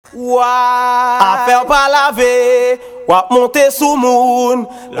Affaire pas laver, wap monter sous moun.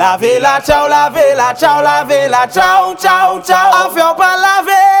 Lave Latchaw, lave Latchaw, lave Latchaw, ciao, ciao. Affaire pas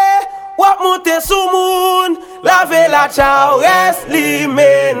laver, wap monter sous moun. Lave Latchaw, reste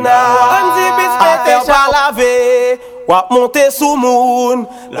limena. Affaire pas laver, wap monter sous moun.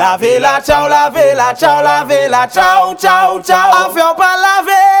 Lave Latchaw, lave Latchaw, lave Latchaw, ciao, ciao. Affaire pas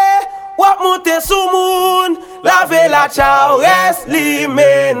laver, wap monter sous moun. Lave Latchaw, reste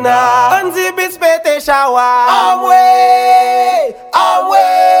limena. Anzi bis pete shawa. Amwe, amwe,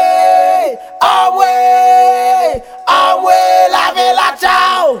 amwe, amwe. Lave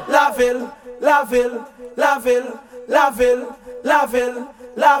Latchaw. Lave, lave, lave, lave, lave,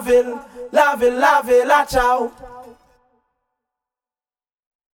 lave, lave, lave Latchaw.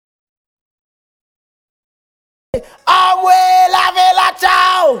 Amwe, lave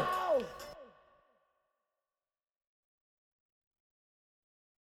Latchaw.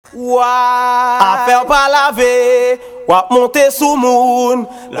 Affaire pas laver, wap monter sous moun.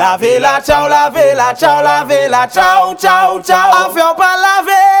 Lave Latchaw, lave Latchaw, lave Latchaw, ciao, ciao. Affaire pas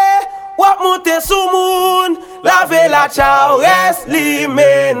laver, wap monter sous moun. Lave Latchaw, reste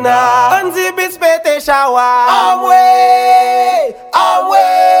limena. Anzi bis pete shawa. Amwe,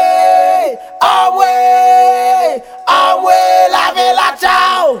 amwe, amwe, amwe. Lave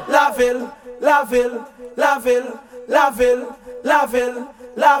Latchaw. Lave, lave, lave, lave, lave,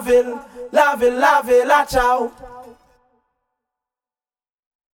 lave, lave, lave Latchaw.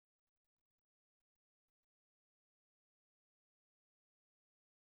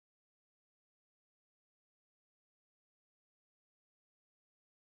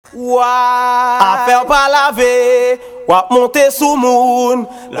 Affaire pas laver, wap monter sous moun.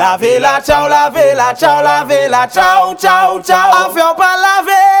 Lave Latchaw, lave Latchaw, lave Latchaw, ciao, ciao. Affaire pas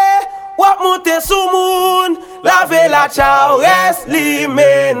laver, wap monter sous moun. Lave Latchaw, reste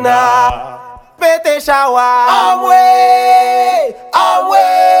limena. Pete shawa. Amwe, amwe,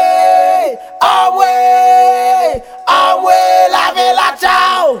 amwe, amwe. Lave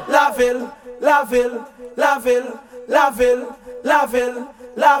Latchaw. Lave, lave, lave, lave, lave,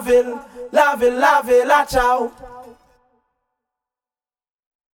 lave, lave, lave Latchaw.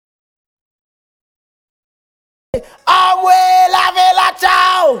 Amwe, lave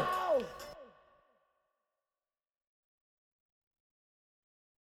Latchaw.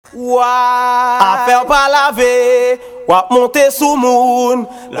 Affaire pas laver, wap monter sous moun.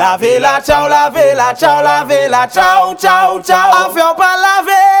 Lave Latchaw, lave Latchaw, lave Latchaw, ciao, ciao. Affaire pas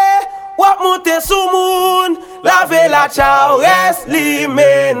laver, wap monter sous moun. Lave Latchaw, reste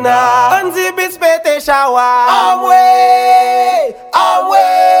limena. Anzi bis pete shawa. Amwe,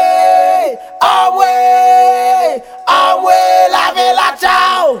 amwe, amwe, amwe. Lave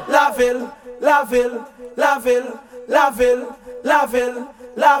Latchaw. Lave, lave, lave, lave, lave,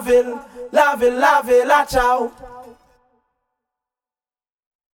 lave, lave, lave Latchaw.